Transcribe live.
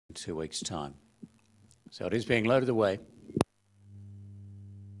2 weeks' time. So it is being loaded away.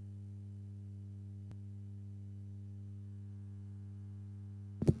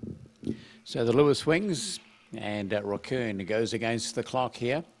 So the Lewis wings, and Raccoon goes against the clock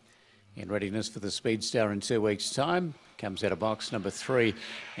here in readiness for the Speed Star in 2 weeks' time. Comes out of box number 3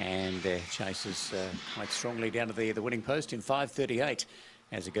 and chases quite strongly down to the winning post in 5:38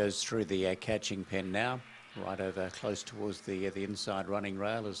 as it goes through the catching pen now. Right over close towards the inside running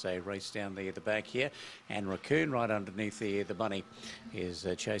rail as they race down the back here. And Raccoon right underneath the bunny is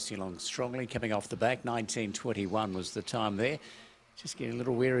chasing along strongly. Coming off the back, 19:21 was the time there. Just getting a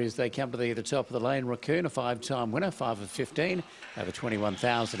little weary as they come to the top of the lane. Raccoon, a 5-time winner, 5 of 15, over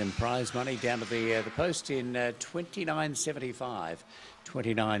 21,000 in prize money. Down to the post in 29.75.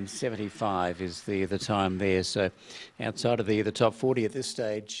 29.75 is the time there. So outside of the top 40 at this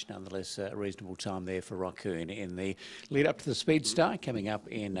stage, nonetheless a reasonable time there for Raccoon in the lead up to the Speed Star coming up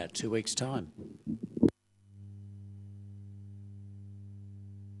in 2 weeks' time.